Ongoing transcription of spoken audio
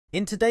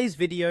In today's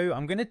video,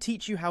 I'm going to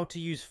teach you how to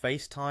use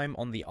FaceTime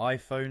on the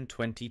iPhone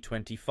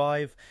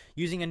 2025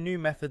 using a new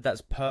method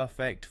that's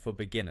perfect for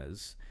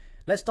beginners.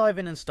 Let's dive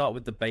in and start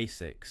with the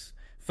basics.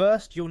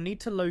 First, you'll need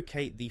to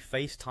locate the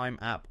FaceTime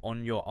app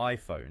on your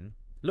iPhone.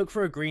 Look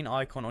for a green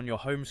icon on your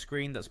home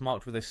screen that's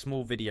marked with a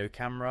small video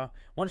camera.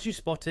 Once you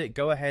spot it,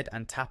 go ahead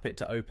and tap it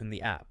to open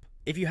the app.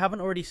 If you haven't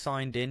already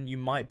signed in, you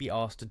might be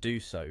asked to do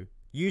so.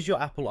 Use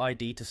your Apple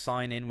ID to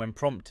sign in when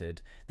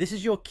prompted. This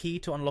is your key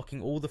to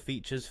unlocking all the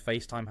features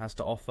FaceTime has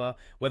to offer,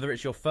 whether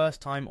it's your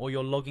first time or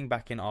you're logging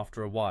back in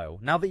after a while.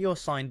 Now that you're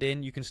signed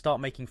in, you can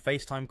start making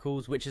FaceTime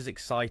calls, which is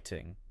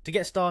exciting. To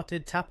get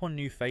started, tap on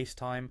New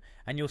FaceTime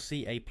and you'll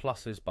see a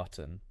pluses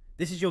button.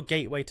 This is your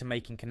gateway to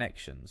making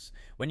connections.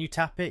 When you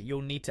tap it,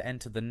 you'll need to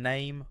enter the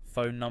name,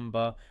 phone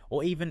number,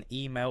 or even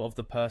email of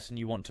the person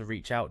you want to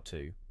reach out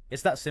to.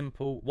 It's that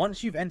simple.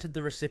 Once you've entered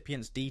the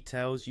recipient's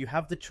details, you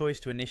have the choice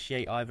to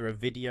initiate either a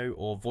video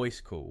or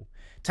voice call.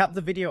 Tap the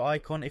video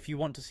icon if you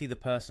want to see the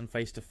person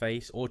face to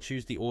face, or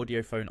choose the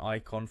audio phone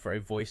icon for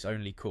a voice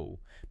only call.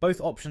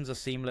 Both options are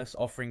seamless,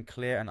 offering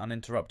clear and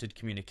uninterrupted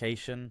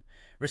communication.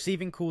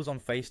 Receiving calls on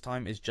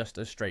FaceTime is just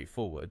as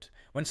straightforward.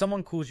 When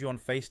someone calls you on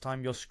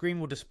FaceTime, your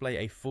screen will display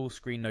a full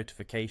screen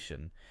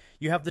notification.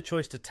 You have the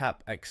choice to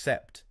tap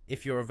accept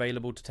if you're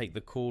available to take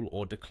the call,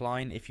 or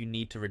decline if you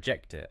need to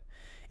reject it.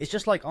 It's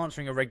just like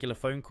answering a regular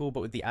phone call, but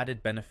with the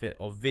added benefit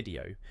of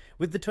video.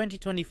 With the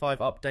 2025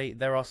 update,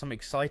 there are some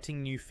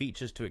exciting new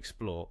features to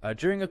explore.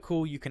 During a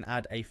call, you can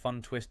add a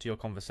fun twist to your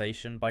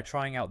conversation by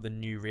trying out the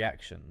new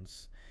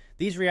reactions.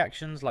 These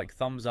reactions, like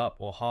thumbs up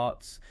or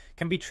hearts,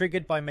 can be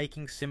triggered by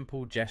making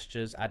simple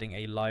gestures, adding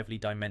a lively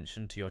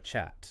dimension to your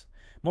chat.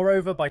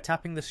 Moreover, by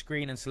tapping the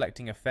screen and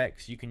selecting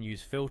effects, you can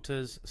use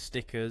filters,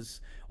 stickers,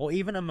 or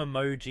even a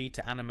memoji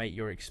to animate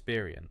your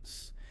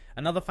experience.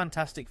 Another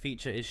fantastic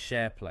feature is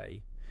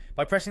SharePlay.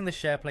 By pressing the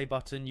SharePlay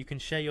button, you can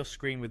share your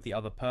screen with the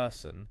other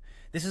person.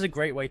 This is a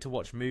great way to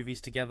watch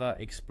movies together,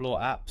 explore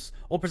apps,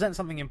 or present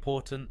something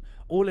important,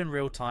 all in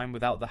real time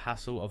without the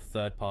hassle of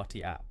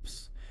third-party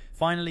apps.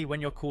 Finally, when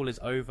your call is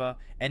over,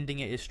 ending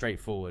it is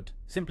straightforward.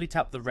 Simply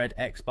tap the red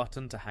X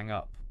button to hang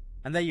up.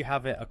 And there you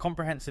have it, a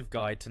comprehensive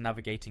guide to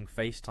navigating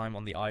FaceTime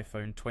on the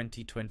iPhone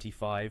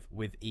 2025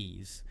 with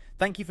ease.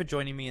 Thank you for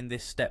joining me in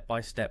this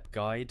step-by-step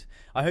guide.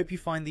 I hope you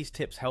find these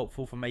tips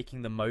helpful for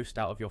making the most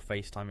out of your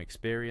FaceTime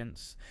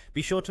experience.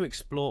 Be sure to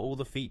explore all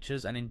the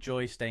features and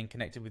enjoy staying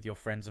connected with your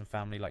friends and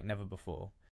family like never before.